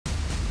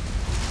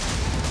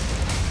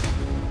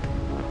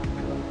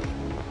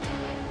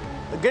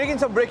Getting in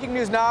some breaking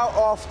news now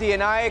of the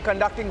NIA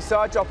conducting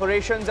search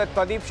operations at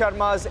Pradeep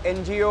Sharma's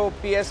NGO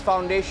PS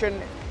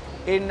Foundation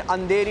in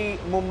Andheri,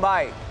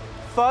 Mumbai.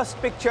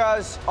 First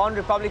pictures on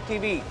Republic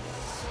TV.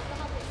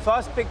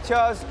 First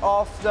pictures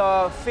of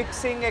the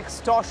fixing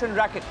extortion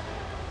racket.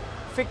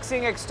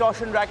 Fixing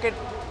extortion racket.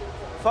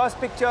 First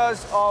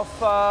pictures of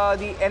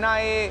the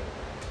NIA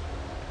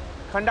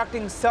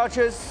conducting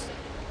searches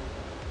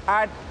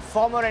at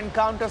former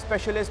encounter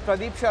specialist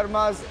Pradeep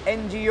Sharma's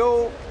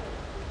NGO,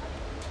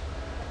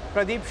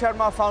 Pradeep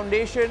Sharma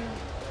Foundation.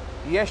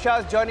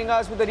 Yesha's joining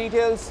us with the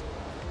details.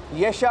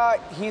 Yesha,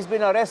 he's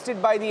been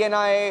arrested by the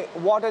NIA.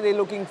 What are they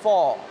looking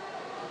for?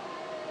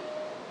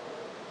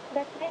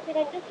 That's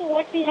right, so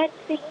what we had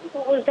seen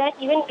was that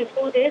even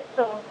before this,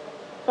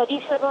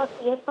 Pradeep Sharma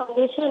PS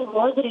Foundation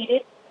was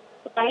raided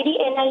by the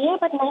NIA,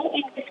 but now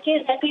in this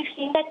case that we've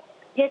seen that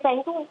they are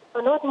trying to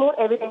unearth more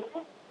evidence.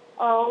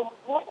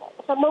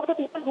 Some of the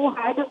people who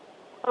had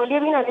earlier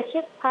been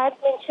arrested had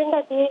mentioned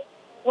that they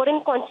were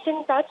in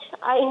constant touch.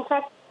 In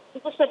fact,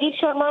 it was Pradeep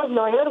Sharma's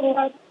lawyer who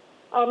had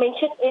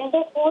mentioned in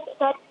the court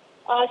that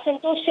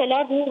Santosh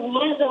Shelar, who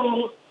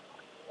was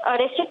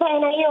arrested by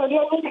NIA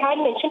earlier, he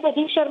had mentioned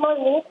Pradeep Sharma's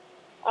name.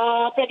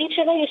 Pradeep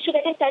Sharma used to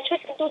get in touch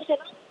with Santosh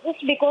Shelar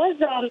just because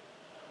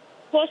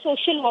for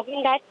social work.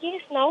 In that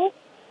case, now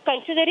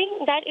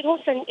considering that it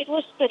was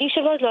Pradeep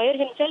Sharma's lawyer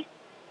himself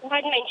who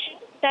had mentioned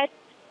that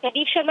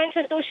Pradeep Sharma and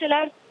Santosh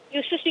Shelar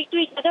used to speak to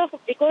each other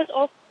because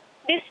of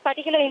this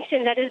particular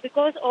instance, that is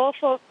because of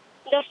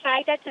the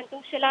fact that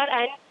Santosh Shelar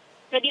and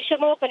Pradeep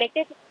Sharma were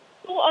connected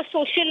to a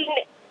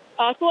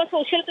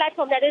social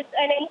platform, that is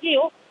an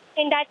NGO.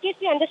 In that case,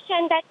 we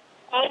understand that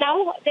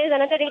now there is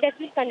another raid that's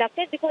been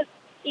conducted, because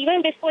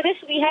even before this,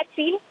 we had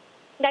seen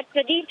that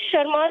Pradeep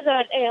Sharma's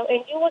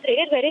NGO was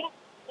raided, wherein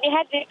they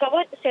had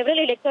recovered several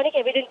electronic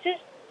evidences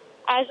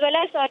as well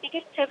as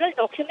taken several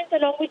documents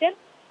along with them,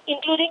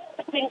 including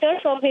a printer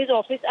from his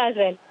office as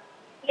well.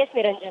 Yes,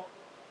 Niranjan.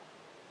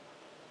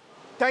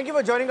 Thank you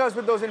for joining us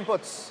with those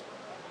inputs.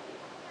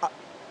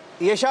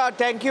 Yesha,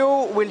 thank you.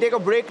 We'll take a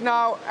break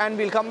now and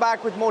we'll come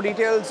back with more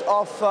details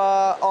of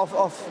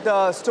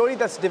the story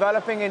that's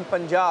developing in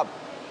Punjab.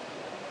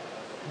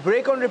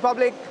 Break on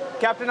Republic,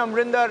 Captain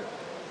Amrinder.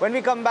 When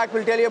we come back,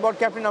 we'll tell you about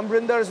Captain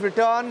Amrinder's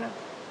return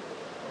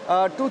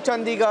to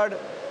Chandigarh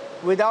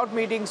without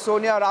meeting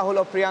Sonia, Rahul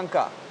or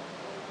Priyanka.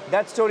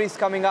 That story is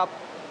coming up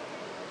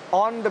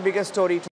on the biggest story.